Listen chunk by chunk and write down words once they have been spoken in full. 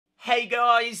Hey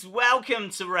guys,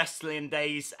 welcome to Wrestling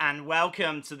Days and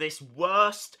welcome to this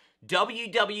worst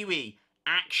WWE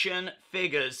action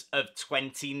figures of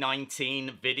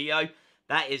 2019 video.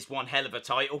 That is one hell of a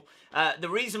title. The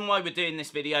reason why we're doing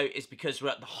this video is because we're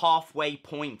at the halfway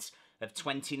point of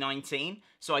 2019.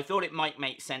 So I thought it might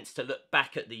make sense to look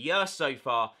back at the year so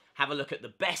far, have a look at the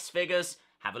best figures,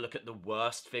 have a look at the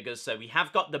worst figures. So we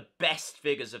have got the best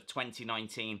figures of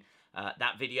 2019.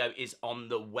 That video is on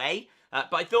the way.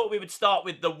 But I thought we would start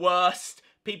with the worst.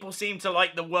 People seem to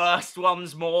like the worst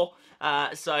ones more.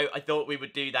 So I thought we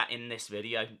would do that in this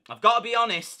video. I've got to be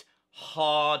honest,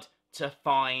 hard to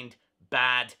find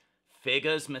bad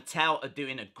figures. Mattel are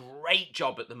doing a great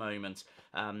job at the moment.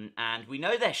 And we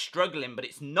know they're struggling, but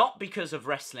it's not because of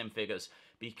wrestling figures,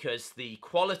 because the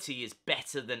quality is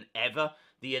better than ever.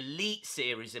 The Elite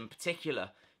series in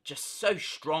particular, just so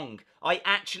strong. I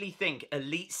actually think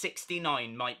Elite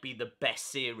 69 might be the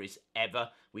best series ever.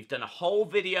 We've done a whole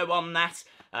video on that,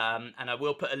 and I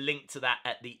will put a link to that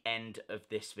at the end of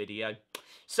this video.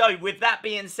 So with that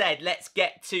being said, let's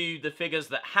get to the figures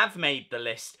that have made the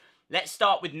list. Let's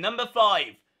start with number 5,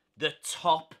 the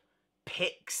top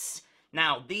picks.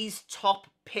 Now, these top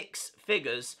picks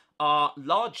figures are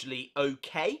largely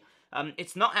okay.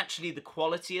 It's not actually the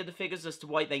quality of the figures as to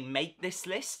why they make this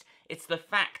list. It's the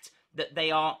fact that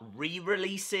they are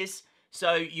re-releases.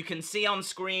 So you can see on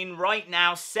screen right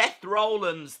now, Seth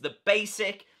Rollins, the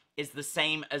basic, is the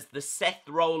same as the Seth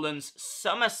Rollins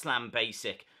SummerSlam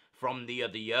basic from the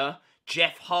other year.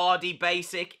 Jeff Hardy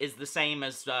basic is the same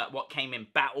as what came in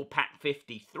Battle Pack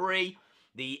 53.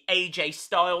 The AJ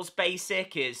Styles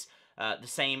basic is the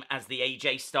same as the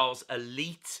AJ Styles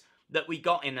Elite that we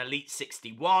got in Elite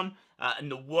 61.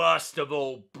 And the worst of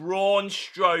all, Braun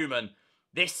Strowman.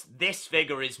 This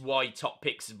figure is why Top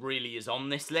Picks really is on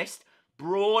this list.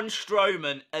 Braun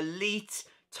Strowman Elite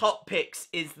Top Picks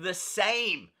is the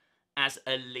same as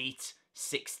Elite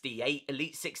 68.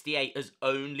 Elite 68 has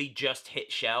only just hit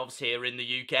shelves here in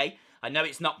the UK. I know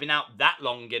it's not been out that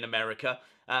long in America,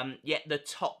 yet the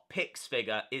Top Picks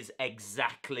figure is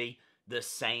exactly the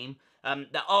same.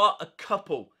 There are a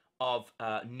couple of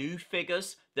new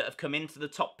figures that have come into the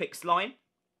Top Picks line.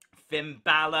 Finn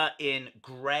Balor in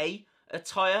grey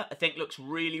attire, I think looks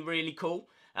really, really cool.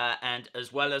 And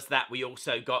as well as that, we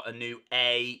also got a new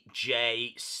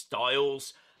AJ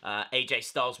Styles. AJ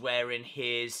Styles wearing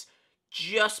his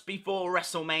just before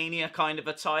WrestleMania kind of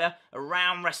attire.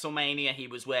 Around WrestleMania, he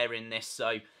was wearing this.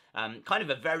 So kind of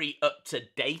a very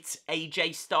up-to-date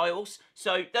AJ Styles.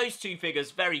 So those two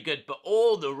figures, very good. But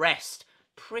all the rest,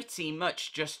 pretty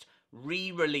much just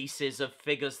re-releases of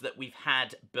figures that we've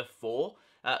had before.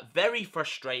 Very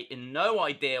frustrating. No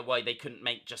idea why they couldn't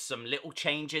make just some little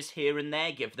changes here and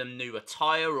there, give them new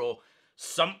attire or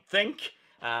something.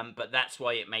 But that's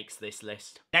why it makes this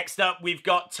list. Next up, we've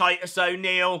got Titus O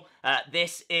Nil.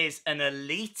 This is an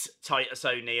Elite Titus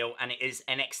O Nil, and it is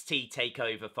NXT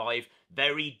Takeover 5.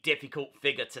 Very difficult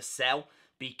figure to sell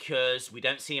because we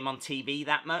don't see him on TV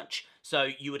that much. So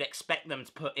you would expect them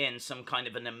to put in some kind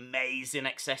of an amazing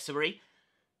accessory.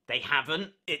 They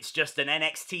haven't. It's just an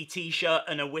NXT t-shirt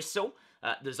and a whistle.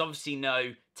 There's obviously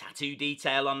no tattoo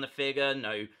detail on the figure,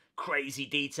 no crazy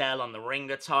detail on the ring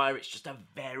attire. It's just a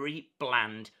very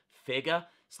bland figure.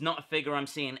 It's not a figure I'm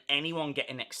seeing anyone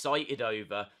getting excited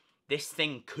over. This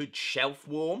thing could shelf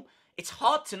warm. It's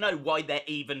hard to know why they're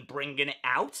even bringing it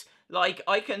out. Like,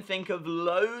 I can think of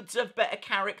loads of better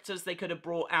characters they could have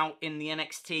brought out in the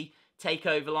NXT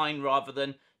Takeover line rather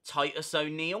than Titus O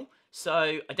Nil.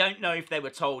 So I don't know if they were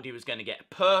told he was going to get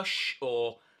a push,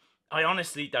 or I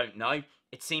honestly don't know.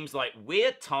 It seems like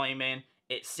weird timing.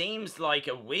 It seems like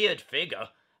a weird figure.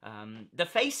 The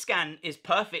face scan is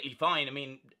perfectly fine. I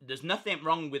mean, there's nothing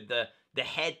wrong with the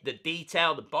head, the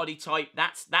detail, the body type.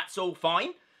 That's all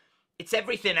fine. It's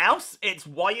everything else. It's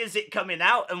why is it coming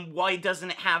out, and why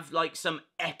doesn't it have like some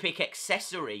epic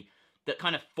accessory that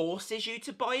kind of forces you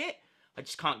to buy it? I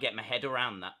just can't get my head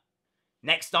around that.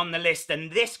 Next on the list,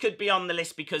 and this could be on the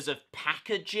list because of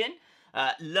packaging.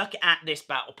 Look at this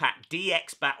battle pack,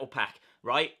 DX battle pack,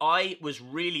 right? I was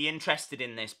really interested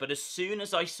in this, but as soon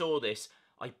as I saw this,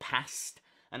 I passed.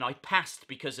 And I passed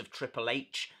because of Triple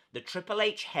H. The Triple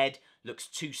H head looks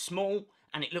too small,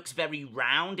 and it looks very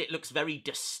round. It looks very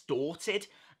distorted.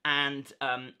 And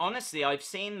honestly, I've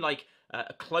seen like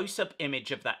a close-up image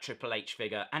of that Triple H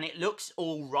figure, and it looks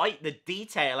all right. The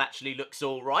detail actually looks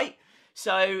all right.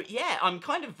 So, yeah, I'm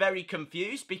kind of very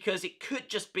confused because it could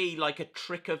just be like a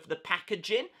trick of the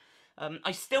packaging.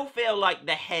 I still feel like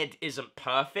the head isn't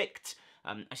perfect.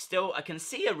 I can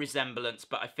see a resemblance,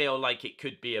 but I feel like it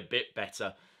could be a bit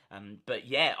better. But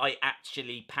yeah, I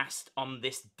actually passed on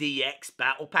this DX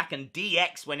battle pack, and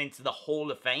DX went into the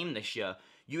Hall of Fame this year.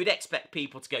 You would expect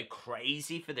people to go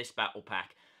crazy for this battle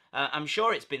pack. I'm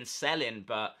sure it's been selling,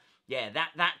 but yeah,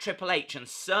 that Triple H, and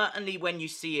certainly when you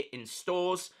see it in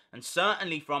stores, and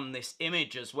certainly from this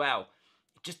image as well,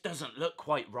 it just doesn't look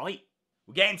quite right.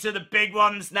 We're getting to the big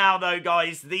ones now, though,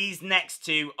 guys. These next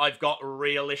two I've got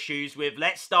real issues with.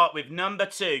 Let's start with number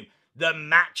 2, the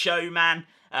Macho Man.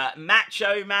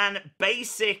 Macho Man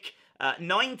Basic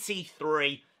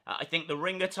 93. I think the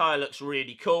ring attire looks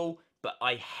really cool, but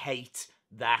I hate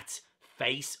that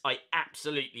face. I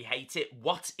absolutely hate it.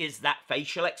 What is that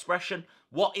facial expression?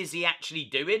 What is he actually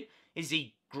doing? Is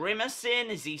he grimacing?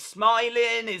 Is he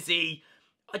smiling? Is he...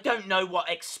 I don't know what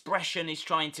expression he's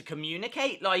trying to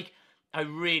communicate. Like, I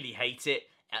really hate it.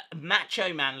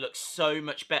 Macho Man looks so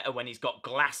much better when he's got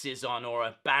glasses on or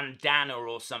a bandana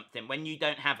or something. When you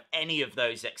don't have any of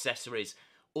those accessories,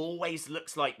 always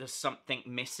looks like there's something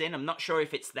missing. I'm not sure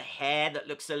if it's the hair that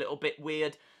looks a little bit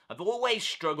weird. I've always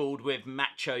struggled with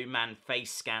Macho Man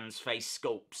face scans, face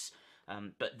sculpts.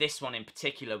 But this one in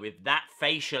particular, with that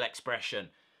facial expression,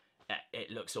 it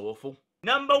looks awful.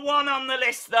 Number 1 on the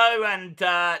list, though, and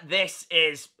this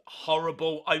is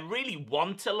horrible. I really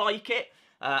want to like it.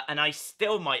 And I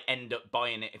still might end up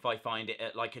buying it if I find it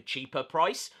at like a cheaper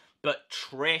price. But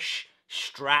Trish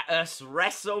Stratus,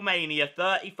 WrestleMania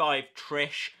 35,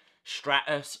 Trish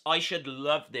Stratus. I should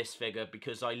love this figure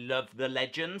because I love the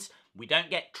legends. We don't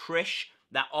get Trish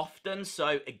that often.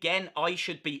 So again, I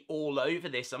should be all over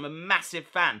this. I'm a massive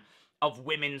fan of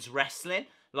women's wrestling.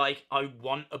 Like, I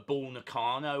want a Bull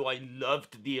Nakano. I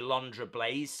loved the Alundra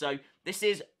Blaze. So this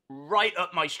is right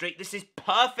up my street. This is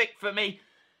perfect for me.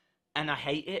 And I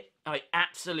hate it. I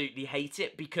absolutely hate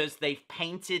it because they've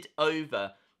painted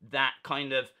over that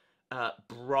kind of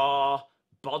bra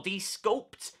body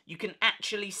sculpt. You can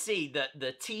actually see that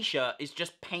the t-shirt is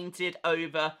just painted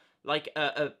over like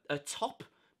a top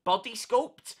body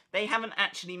sculpt. They haven't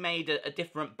actually made a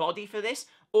different body for this.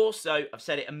 Also, I've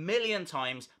said it a million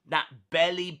times, that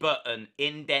belly button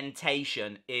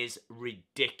indentation is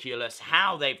ridiculous.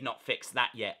 How they've not fixed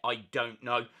that yet, I don't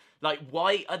know. Like,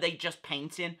 why are they just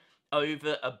painting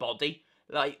over a body?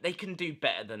 Like, they can do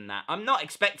better than that. I'm not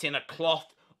expecting a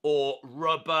cloth or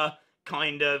rubber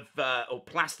kind of, or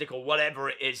plastic or whatever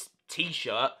it is,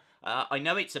 t-shirt. I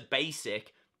know it's a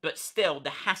basic, but still,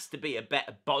 there has to be a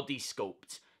better body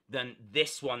sculpt than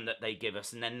this one that they give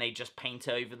us, and then they just paint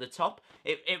over the top.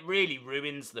 It really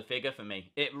ruins the figure for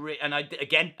me. And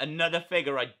again, another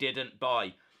figure I didn't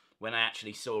buy when I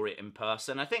actually saw it in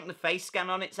person. I think the face scan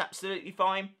on it's absolutely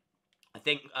fine. I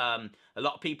think a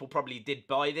lot of people probably did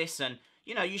buy this, and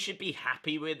you know, you should be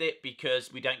happy with it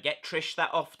because we don't get Trish that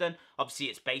often. Obviously,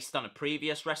 it's based on a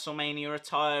previous WrestleMania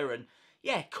attire, and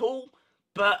yeah, cool.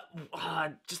 But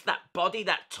just that body,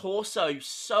 that torso,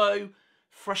 so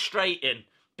frustrating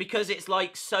because it's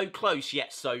like so close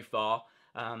yet so far.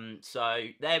 So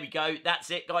there we go.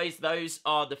 That's it, guys. Those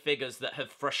are the figures that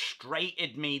have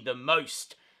frustrated me the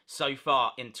most so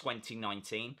far in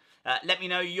 2019. Let me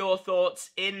know your thoughts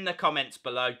in the comments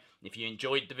below. If you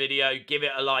enjoyed the video, give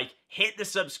it a like, hit the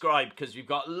subscribe because we've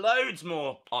got loads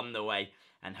more on the way.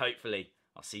 And hopefully,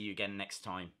 I'll see you again next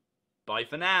time. Bye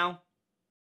for now.